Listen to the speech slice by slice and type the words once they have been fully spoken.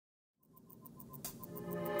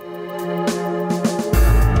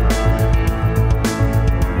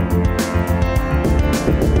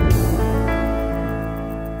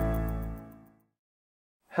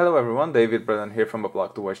Hello everyone, David Brennan here from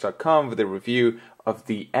aBlogtoWatch.com with a review of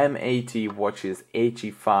the MAT Watches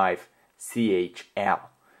AG5CHL.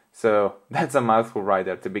 So that's a mouthful right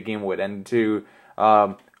there to begin with, and to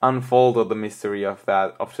unfold the mystery of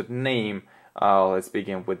that name, let's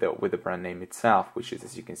begin with the brand name itself, which is,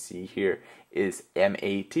 as you can see here, is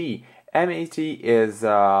MAT. MAT is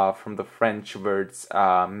from the French words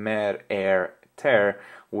mer, air, terre,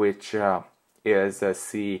 which is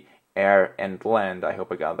sea, air, and land. I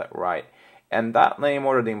hope I got that right. And that name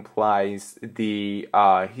already implies the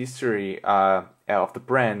history of the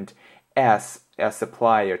brand as a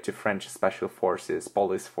supplier to French special forces,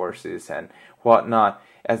 police forces, and whatnot,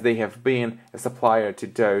 as they have been a supplier to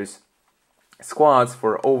those squads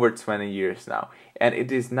for over 20 years now. And it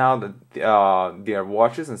is now that their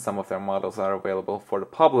watches and some of their models are available for the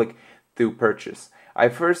public to purchase. I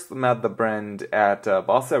first met the brand at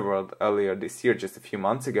World earlier this year, just a few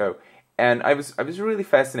months ago, and I was really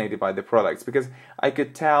fascinated by the products, because I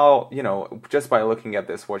could tell, you know, just by looking at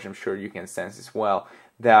this watch, I'm sure you can sense as well,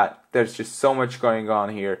 that there's just so much going on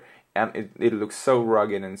here, and it looks so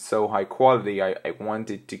rugged and so high quality. I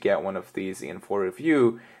wanted to get one of these in for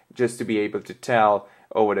review, just to be able to tell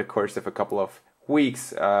over the course of a couple of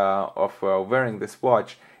weeks of wearing this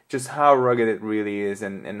watch just how rugged it really is,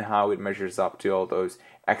 and how it measures up to all those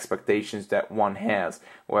expectations that one has.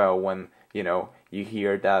 Well, when you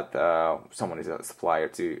hear that someone is a supplier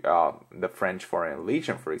to the French Foreign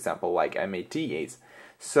Legion, for example, like MAT is.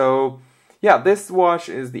 So yeah, this watch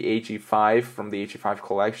is the AG5 from the AG5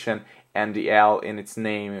 collection, and the L in its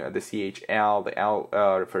name, the CHL, the L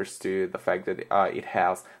refers to the fact that it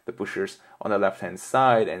has the pushers on the left hand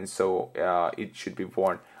side, and so it should be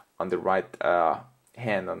worn on the right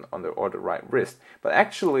hand or the right wrist. But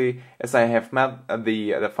actually, as I have met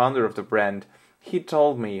the founder of the brand, he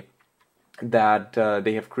told me that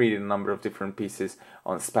they have created a number of different pieces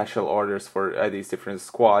on special orders for these different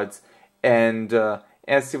squads. And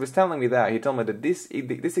as he was telling me that, he told me that this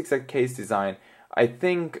exact case design, I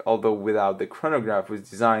think, although without the chronograph, was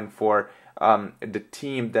designed for a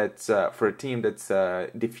team that's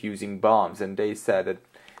diffusing bombs, and they said that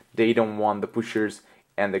they don't want the pushers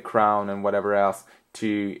and the crown and whatever else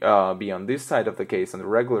to be on this side of the case, on the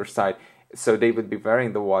regular side, so they would be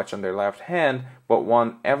wearing the watch on their left hand, but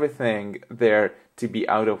want everything there to be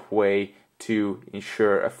out of way to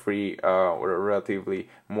ensure a free or a relatively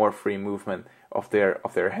more free movement of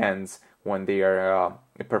their hands when they are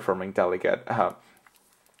performing delicate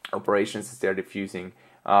operations as they're diffusing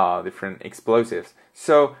different explosives.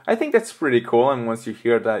 So I think that's pretty cool, and once you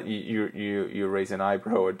hear that, you raise an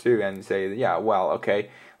eyebrow or two and say, yeah, well, okay,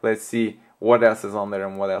 let's see what else is on there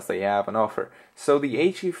and what else they have on offer. So the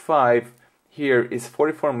AG5 here is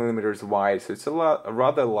 44 millimeters wide, so it's a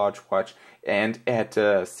rather large watch, and at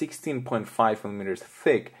 16.5 millimeters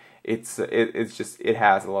thick, it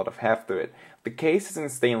has a lot of heft to it. The case is in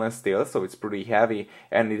stainless steel, so it's pretty heavy,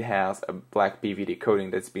 and it has a black PVD coating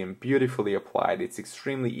that's been beautifully applied. It's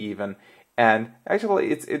extremely even, and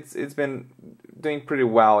actually it's been doing pretty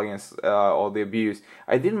well against all the abuse.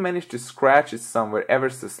 I didn't manage to scratch it somewhere ever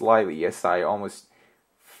so slightly. Yes, I almost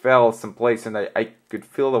fell someplace, and I could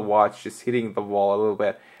feel the watch just hitting the wall a little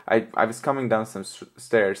bit. I was coming down some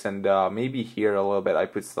stairs, and maybe here a little bit I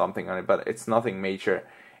put something on it, but it's nothing major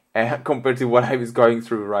compared to what I was going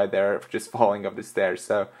through right there, just falling up the stairs.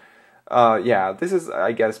 So yeah, this is,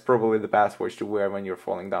 I guess, probably the best watch to wear when you're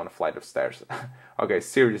falling down a flight of stairs. Okay,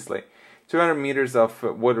 seriously, 200 meters of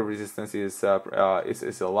water resistance is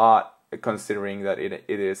a lot, considering that it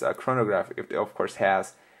is a chronograph. It of course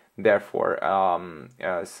has therefore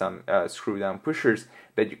some screw down pushers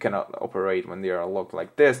that you cannot operate when they are locked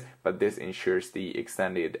like this, but this ensures the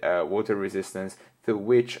extended water resistance, to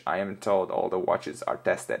which I am told all the watches are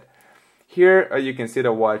tested. Here you can see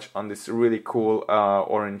the watch on this really cool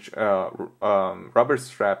orange rubber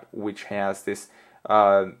strap, which has this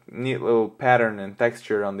neat little pattern and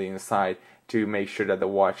texture on the inside to make sure that the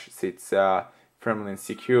watch sits firmly and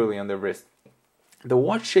securely on the wrist. The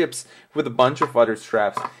watch ships with a bunch of other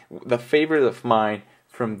straps. The favorite of mine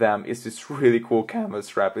from them is this really cool canvas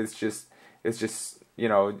strap. It's just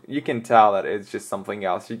you can tell that it's just something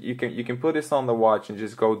else. You can put this on the watch and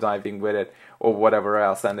just go diving with it or whatever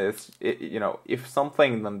else, and if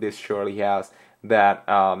something, then this surely has that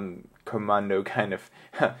commando kind of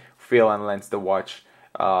feel and lends the watch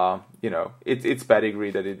its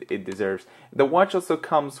pedigree that it deserves. The watch also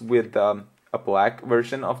comes with a black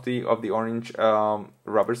version of the orange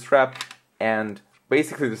rubber strap, and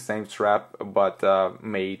basically the same strap, but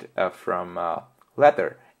made from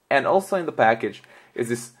leather. And also in the package is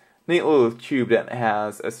this neat little tube that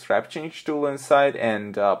has a strap change tool inside,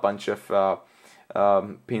 and a bunch of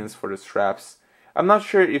pins for the straps. I'm not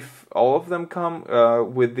sure if all of them come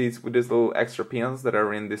with these little extra pins that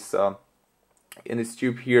are in this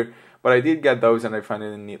tube here, but I did get those and I found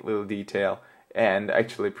it a neat little detail and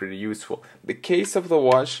actually pretty useful. The case of the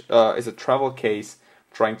watch is a travel case.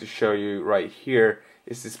 I'm trying to show you right here.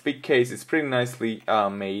 It's this big case. It's pretty nicely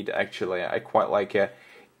made actually. I quite like it,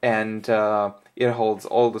 and it holds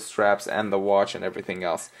all the straps and the watch and everything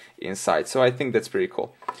else inside. So I think that's pretty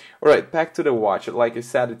cool. Alright, back to the watch. Like I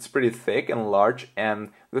said, it's pretty thick and large,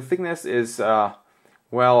 and the thickness is,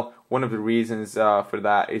 well, one of the reasons for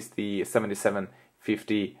that is the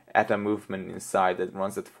 7750 atom movement inside that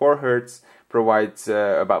runs at 4 Hz, provides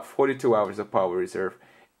about 42 hours of power reserve.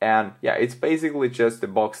 And yeah, it's basically just the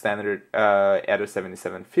bulk standard ATO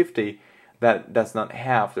 7750 that does not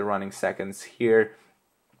have the running seconds here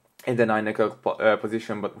in the 9 o'clock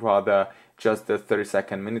position, but rather just the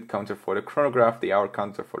 30-second minute counter for the chronograph, the hour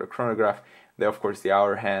counter for the chronograph, then of course the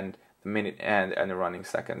hour hand, the minute hand, and the running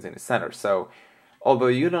seconds in the center. So although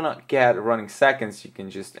you do not get running seconds, you can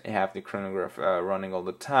just have the chronograph running all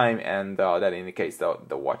the time, and that indicates the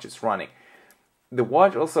watch is running. The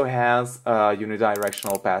watch also has a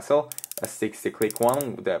unidirectional bezel, a 60-click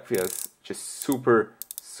one that feels just super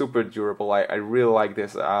durable. I really like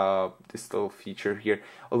this this little feature here.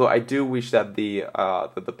 Although I do wish that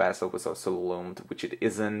the bezel was also loomed, which it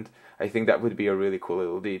isn't. I think that would be a really cool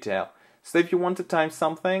little detail. So if you want to time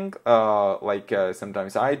something, like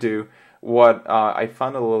sometimes I do, what I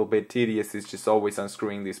found a little bit tedious is just always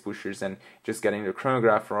unscrewing these pushers and just getting the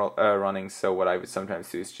chronograph running. So what I would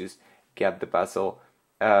sometimes do is just get the bezel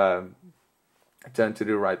turned to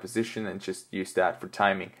the right position and just use that for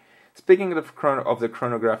timing. Speaking of the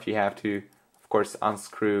chronograph, you have to, of course,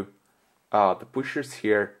 unscrew the pushers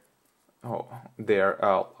here. Oh, they're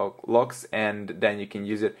locks, and then you can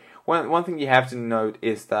use it. One thing you have to note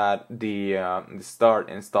is that the start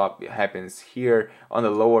and stop happens here on the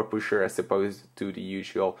lower pusher as opposed to the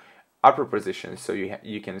usual upper position. So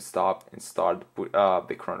you can stop and start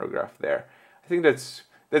the chronograph there. I think that's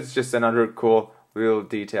just another cool little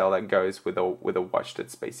detail that goes with a watch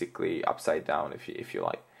that's basically upside down, if you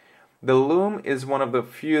like. The loom is one of the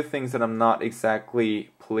few things that I'm not exactly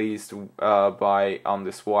pleased by on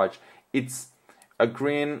this watch. It's a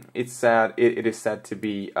green. It is said to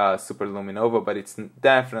be super luminova, but it's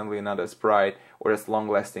definitely not as bright or as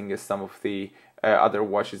long-lasting as some of the other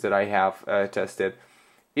watches that I have tested.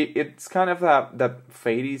 It's kind of that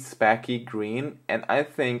fadey, specky green, and I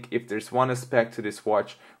think if there's one aspect to this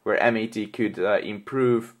watch where MAT could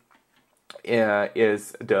improve,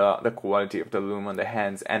 is the quality of the loom on the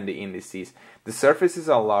hands and the indices. The surfaces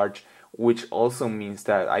are large, which also means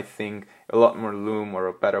that I think a lot more loom or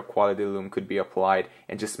a better quality loom could be applied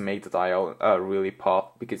and just make the dial really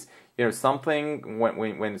pop. Because something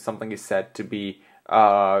when something is said to be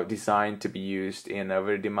designed to be used in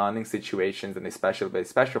very demanding situations, and especially by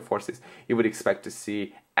special forces, you would expect to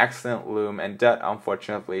see excellent loom, and that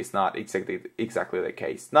unfortunately is not exactly the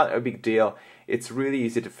case. Not a big deal. It's really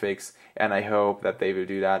easy to fix, and I hope that they will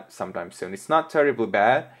do that sometime soon. It's not terribly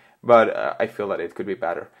bad, but I feel that it could be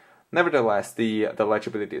better. Nevertheless, the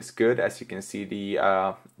legibility is good. As you can see,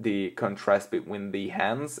 the contrast between the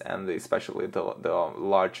hands and especially the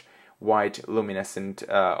large white luminescent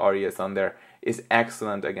areas on there is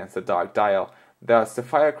excellent against the dark dial. The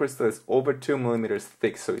sapphire crystal is over 2 millimeters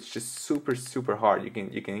thick, so it's just super hard. You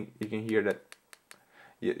can hear that.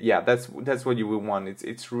 Yeah, that's what you would want.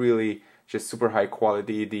 It's really just super high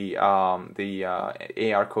quality. The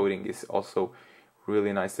AR coating is also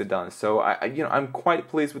really nicely done. So I'm quite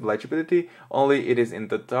pleased with legibility. Only it is in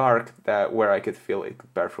the dark where I could feel it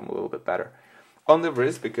could perform a little bit better. On the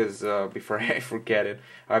wrist, because before I forget it,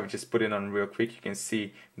 I've just put it on real quick. You can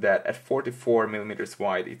see that at 44 millimeters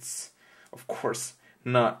wide, it's of course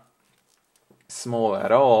not small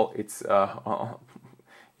at all. It's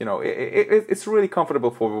it's really comfortable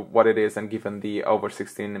for what it is, and given the over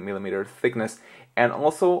 16 millimeter thickness. And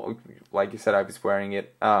also, like you said, I was wearing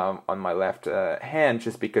it on my left hand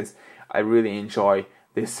just because I really enjoy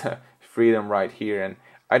this freedom right here, and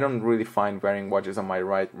I don't really find wearing watches on my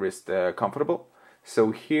right wrist comfortable.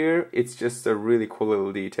 So here it's just a really cool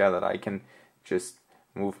little detail that I can just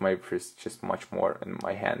move my wrist just much more and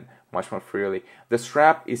my hand much more freely. The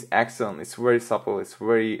strap is excellent. It's very supple. It's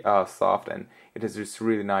very soft, and it has this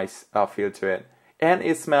really nice feel to it. And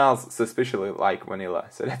it smells suspiciously like vanilla.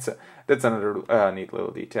 So that's another neat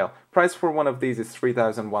little detail. Price for one of these is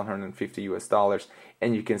 $3,150 US,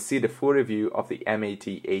 and you can see the full review of the MAT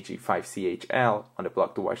AG5CHL on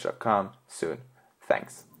aBlogtoWatch.com soon.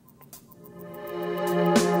 Thanks.